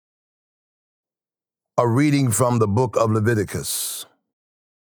A reading from the book of Leviticus.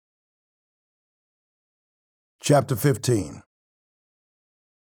 Chapter 15.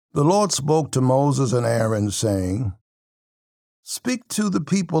 The Lord spoke to Moses and Aaron, saying, "Speak to the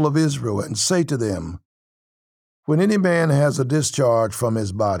people of Israel and say to them, when any man has a discharge from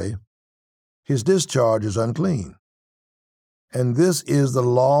his body, his discharge is unclean. And this is the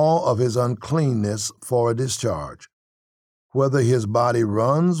law of his uncleanness for a discharge, whether his body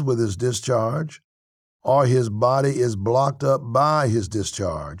runs with his discharge, or his body is blocked up by his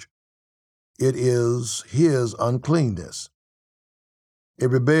discharge. It is his uncleanness.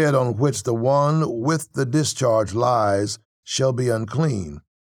 Every bed on which the one with the discharge lies shall be unclean,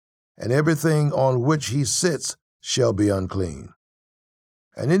 and everything on which he sits shall be unclean.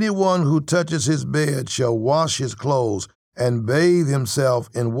 And anyone who touches his bed shall wash his clothes and bathe himself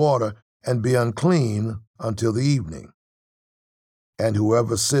in water and be unclean until the evening. And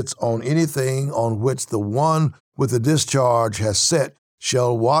whoever sits on anything on which the one with the discharge has sat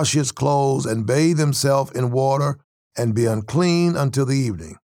shall wash his clothes and bathe himself in water and be unclean until the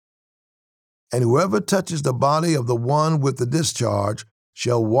evening. And whoever touches the body of the one with the discharge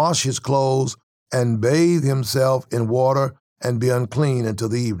shall wash his clothes and bathe himself in water and be unclean until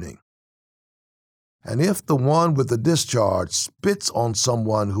the evening. And if the one with the discharge spits on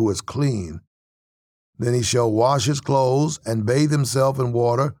someone who is clean, then he shall wash his clothes and bathe himself in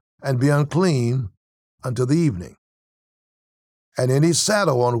water and be unclean until the evening. And any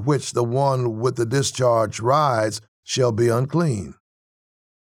saddle on which the one with the discharge rides shall be unclean.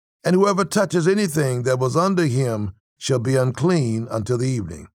 And whoever touches anything that was under him shall be unclean until the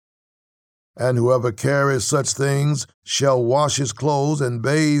evening. And whoever carries such things shall wash his clothes and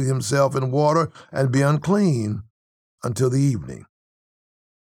bathe himself in water and be unclean until the evening.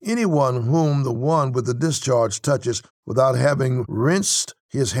 Anyone whom the one with the discharge touches without having rinsed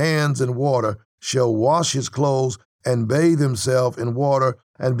his hands in water shall wash his clothes and bathe himself in water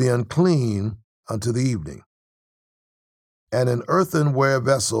and be unclean until the evening. And an earthenware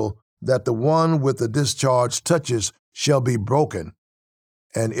vessel that the one with the discharge touches shall be broken,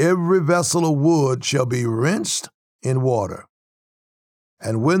 and every vessel of wood shall be rinsed in water.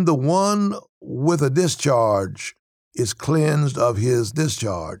 And when the one with a discharge is cleansed of his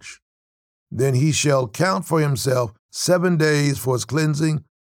discharge, then he shall count for himself 7 days for his cleansing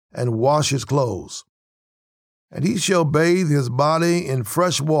and wash his clothes. And he shall bathe his body in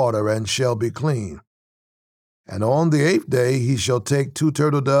fresh water and shall be clean. And on the 8th day he shall take 2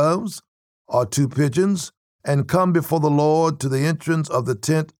 turtle doves or 2 pigeons and come before the Lord to the entrance of the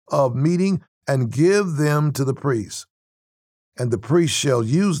tent of meeting and give them to the priest. And the priest shall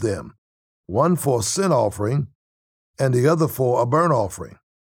use them, one for a sin offering and the other for a burnt offering.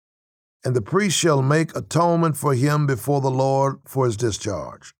 And the priest shall make atonement for him before the Lord for his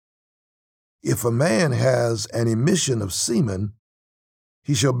discharge. If a man has an emission of semen,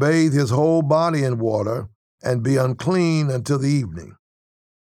 he shall bathe his whole body in water and be unclean until the evening.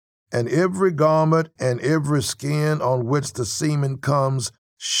 And every garment and every skin on which the semen comes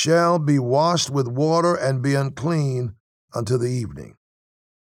shall be washed with water and be unclean until the evening.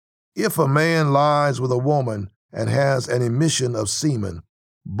 If a man lies with a woman and has an emission of semen,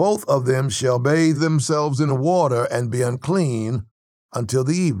 both of them shall bathe themselves in water and be unclean until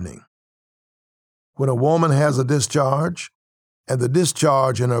the evening. When a woman has a discharge, and the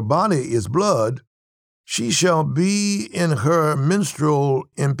discharge in her body is blood, she shall be in her menstrual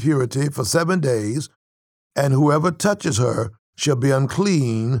impurity for 7 days, and whoever touches her shall be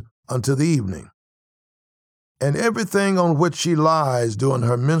unclean until the evening. And everything on which she lies during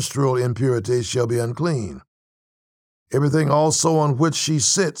her menstrual impurity shall be unclean. Everything also on which she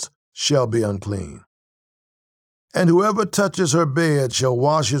sits shall be unclean. And whoever touches her bed shall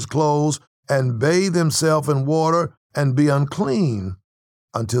wash his clothes and bathe himself in water and be unclean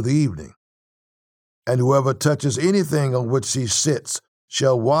until the evening. And whoever touches anything on which she sits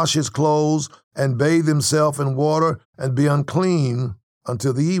shall wash his clothes and bathe himself in water and be unclean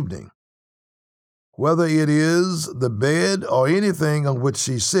until the evening. Whether it is the bed or anything on which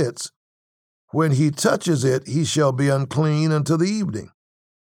she sits, when he touches it, he shall be unclean until the evening.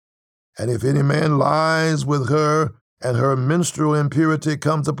 And if any man lies with her and her menstrual impurity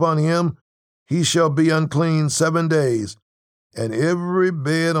comes upon him, he shall be unclean 7 days, and every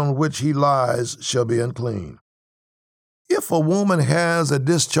bed on which he lies shall be unclean. If a woman has a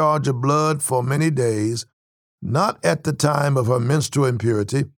discharge of blood for many days, not at the time of her menstrual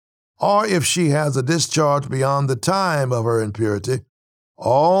impurity, or if she has a discharge beyond the time of her impurity,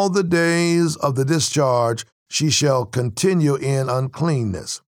 all the days of the discharge she shall continue in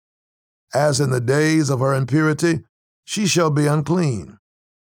uncleanness. As in the days of her impurity, she shall be unclean.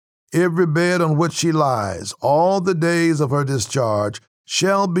 Every bed on which she lies, all the days of her discharge,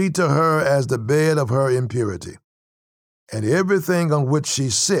 shall be to her as the bed of her impurity. And everything on which she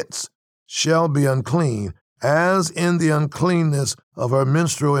sits shall be unclean, as in the uncleanness of her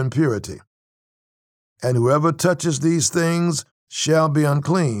menstrual impurity. And whoever touches these things shall be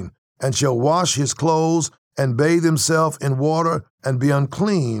unclean, and shall wash his clothes, and bathe himself in water, and be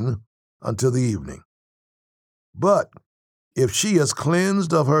unclean until the evening. But if she is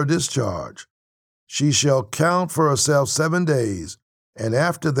cleansed of her discharge, she shall count for herself 7 days, and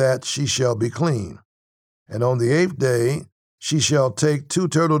after that she shall be clean. And on the 8th day she shall take 2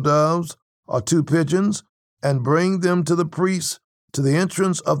 turtle doves or 2 pigeons, and bring them to the priest to the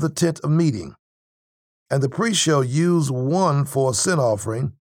entrance of the tent of meeting. And the priest shall use one for a sin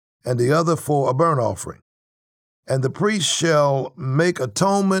offering, and the other for a burnt offering. And the priest shall make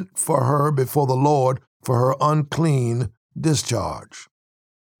atonement for her before the Lord for her unclean discharge.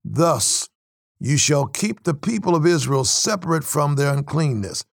 Thus you shall keep the people of Israel separate from their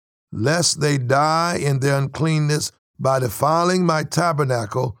uncleanness, lest they die in their uncleanness by defiling my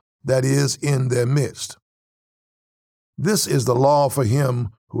tabernacle that is in their midst. This is the law for him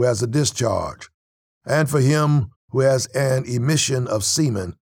who has a discharge, and for him who has an emission of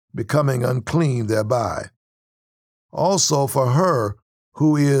semen, becoming unclean thereby. Also for her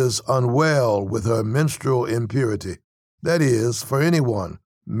who is unwell with her menstrual impurity, that is, for anyone,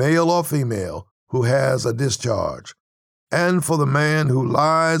 male or female, who has a discharge, and for the man who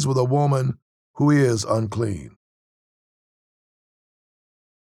lies with a woman who is unclean.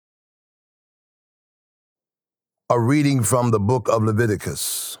 A reading from the book of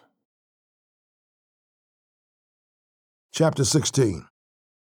Leviticus. Chapter 16.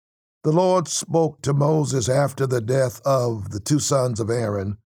 The Lord spoke to Moses after the death of the 2 sons of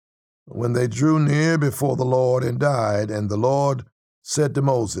Aaron, when they drew near before the Lord and died, and the Lord said to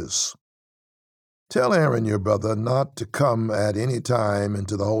Moses, "Tell Aaron your brother not to come at any time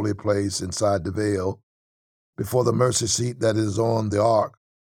into the holy place inside the veil, before the mercy seat that is on the ark,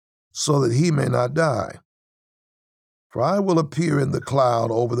 so that he may not die. For I will appear in the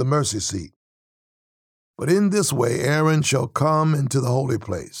cloud over the mercy seat. But in this way Aaron shall come into the holy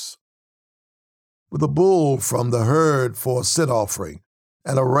place, with a bull from the herd for a sin offering,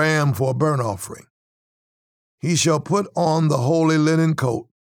 and a ram for a burnt offering. He shall put on the holy linen coat,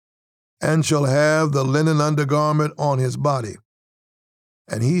 and shall have the linen undergarment on his body,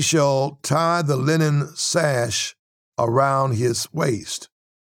 and he shall tie the linen sash around his waist,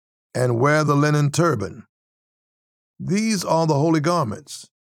 and wear the linen turban. These are the holy garments.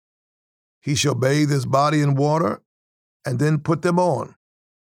 He shall bathe his body in water, and then put them on.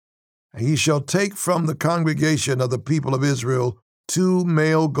 And he shall take from the congregation of the people of Israel 2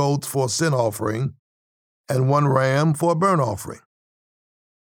 male goats for a sin offering, and 1 ram for a burnt offering.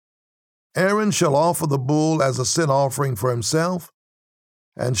 Aaron shall offer the bull as a sin offering for himself,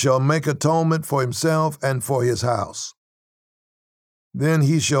 and shall make atonement for himself and for his house. Then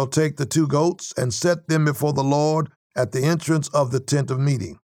he shall take the 2 goats and set them before the Lord at the entrance of the tent of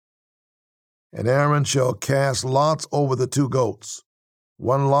meeting. And Aaron shall cast lots over the 2 goats,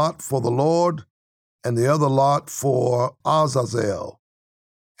 1 lot for the Lord, and the other lot for Azazel.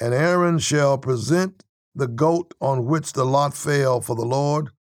 And Aaron shall present the goat on which the lot fell for the Lord,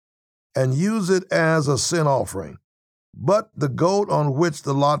 and use it as a sin offering. But the goat on which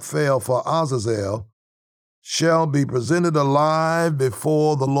the lot fell for Azazel shall be presented alive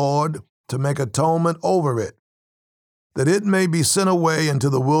before the Lord to make atonement over it, that it may be sent away into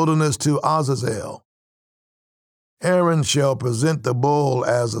the wilderness to Azazel. Aaron shall present the bull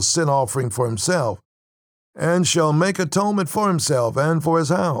as a sin offering for himself, and shall make atonement for himself and for his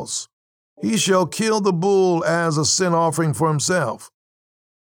house. He shall kill the bull as a sin offering for himself,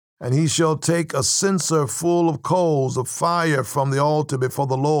 and he shall take a censer full of coals of fire from the altar before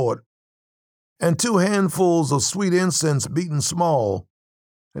the Lord, and 2 handfuls of sweet incense beaten small,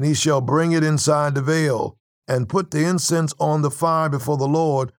 and he shall bring it inside the veil, and put the incense on the fire before the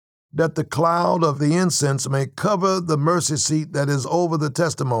Lord, that the cloud of the incense may cover the mercy seat that is over the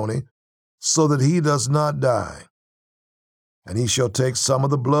testimony, so that he does not die. And he shall take some of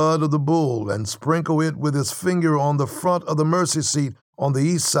the blood of the bull, and sprinkle it with his finger on the front of the mercy seat on the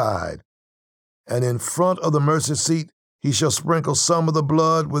east side. And in front of the mercy seat he shall sprinkle some of the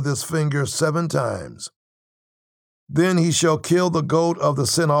blood with his finger 7 times. Then he shall kill the goat of the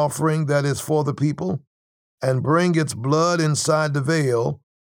sin offering that is for the people, and bring its blood inside the veil,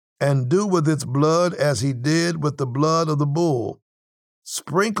 and do with its blood as he did with the blood of the bull,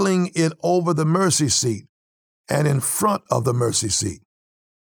 sprinkling it over the mercy seat and in front of the mercy seat.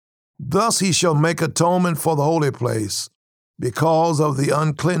 Thus he shall make atonement for the holy place, because of the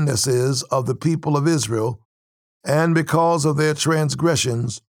uncleannesses of the people of Israel, and because of their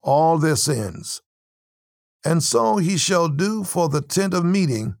transgressions, all their sins. And so he shall do for the tent of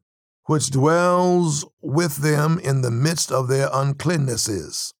meeting, which dwells with them in the midst of their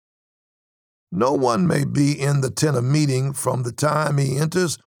uncleannesses. No one may be in the tent of meeting from the time he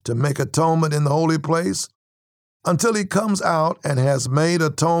enters to make atonement in the holy place, until he comes out and has made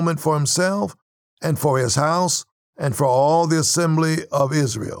atonement for himself and for his house and for all the assembly of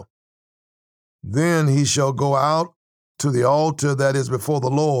Israel. Then he shall go out to the altar that is before the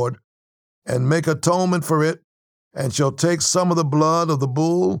Lord and make atonement for it, and shall take some of the blood of the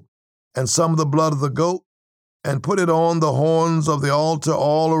bull and some of the blood of the goat, and put it on the horns of the altar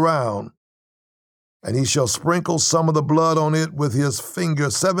all around. And he shall sprinkle some of the blood on it with his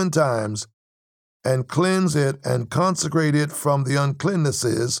finger 7 times, and cleanse it and consecrate it from the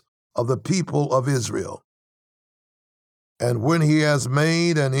uncleannesses of the people of Israel. And when he has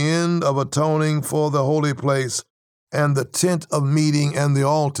made an end of atoning for the holy place and the tent of meeting and the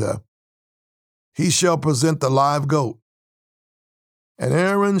altar, he shall present the live goat. And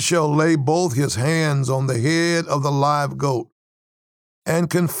Aaron shall lay both his hands on the head of the live goat, and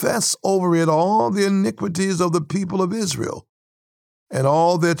confess over it all the iniquities of the people of Israel, and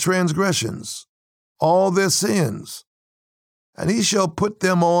all their transgressions, all their sins. And he shall put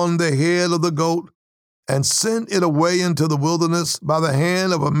them on the head of the goat, and send it away into the wilderness by the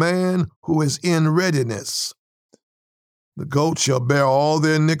hand of a man who is in readiness. The goat shall bear all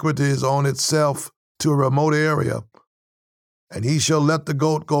their iniquities on itself to a remote area, and he shall let the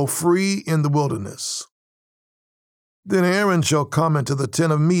goat go free in the wilderness. Then Aaron shall come into the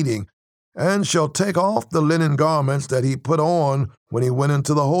tent of meeting, and shall take off the linen garments that he put on when he went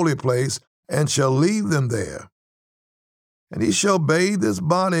into the holy place, and shall leave them there. And he shall bathe his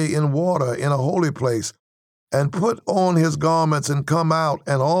body in water in a holy place, and put on his garments, and come out,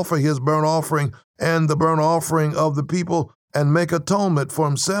 and offer his burnt offering and the burnt offering of the people, and make atonement for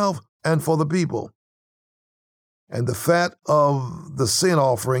himself and for the people. And the fat of the sin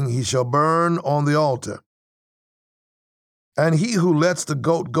offering he shall burn on the altar. And he who lets the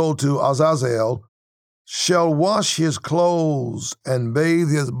goat go to Azazel shall wash his clothes and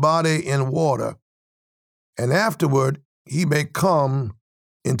bathe his body in water, and afterward he may come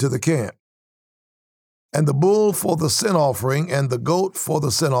into the camp. And the bull for the sin offering and the goat for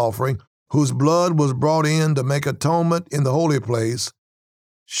the sin offering, whose blood was brought in to make atonement in the holy place,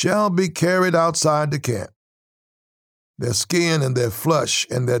 shall be carried outside the camp. Their skin and their flesh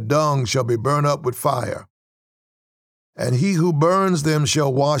and their dung shall be burned up with fire. And he who burns them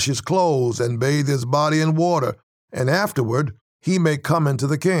shall wash his clothes and bathe his body in water, and afterward he may come into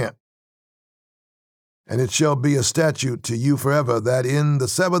the camp. And it shall be a statute to you forever that in the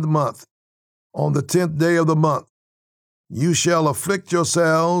 7th month, on the 10th day of the month, you shall afflict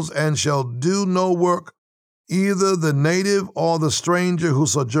yourselves and shall do no work, either the native or the stranger who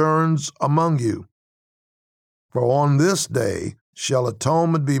sojourns among you. For on this day shall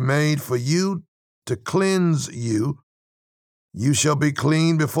atonement be made for you to cleanse you. You shall be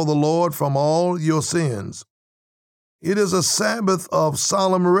clean before the Lord from all your sins. It is a Sabbath of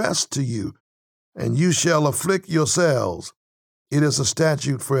solemn rest to you, and you shall afflict yourselves. It is a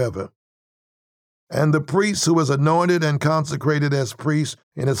statute forever. And the priest who is anointed and consecrated as priest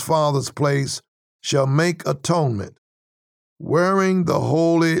in his father's place shall make atonement, wearing the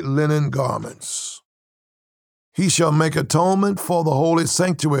holy linen garments. He shall make atonement for the holy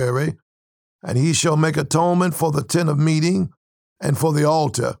sanctuary, and he shall make atonement for the tent of meeting and for the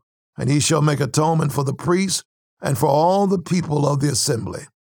altar, and he shall make atonement for the priests and for all the people of the assembly.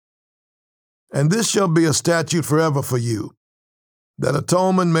 And this shall be a statute forever for you, that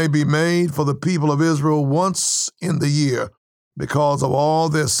atonement may be made for the people of Israel once in the year because of all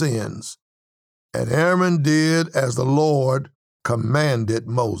their sins. And Aaron did as the Lord commanded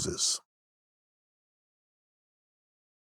Moses.